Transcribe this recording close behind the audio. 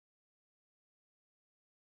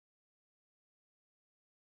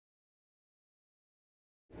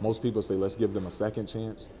Most people say let's give them a second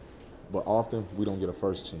chance, but often we don't get a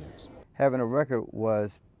first chance. Having a record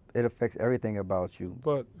it affects everything about you.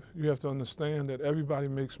 But you have to understand that everybody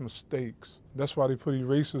makes mistakes. That's why they put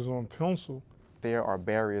erasers on pencil. There are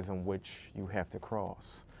barriers in which you have to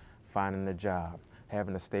cross. Finding a job,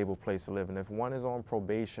 having a stable place to live. And if one is on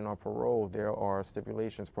probation or parole, there are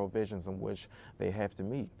stipulations, provisions in which they have to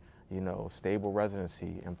meet. You know, stable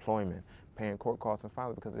residency, employment, paying court costs and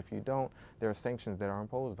fines, because if you don't, there are sanctions that are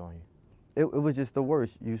imposed on you. It was just the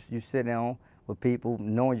worst. You sit down with people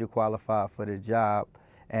knowing you're qualified for the job,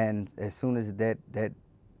 and as soon as that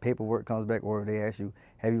paperwork comes back or they ask you,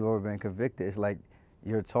 have you ever been convicted, it's like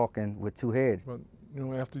you're talking with two heads. But you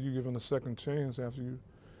know, after you're given a second chance, after you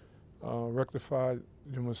rectify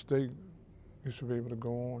your mistake, you should be able to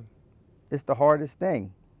go on. It's the hardest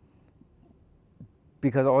thing,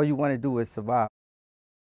 because all you want to do is survive.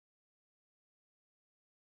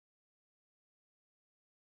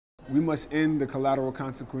 We must end the collateral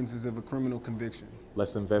consequences of a criminal conviction.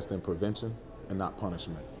 Let's invest in prevention and not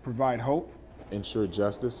punishment. Provide hope. Ensure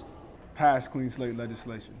justice. Pass clean slate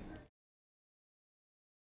legislation.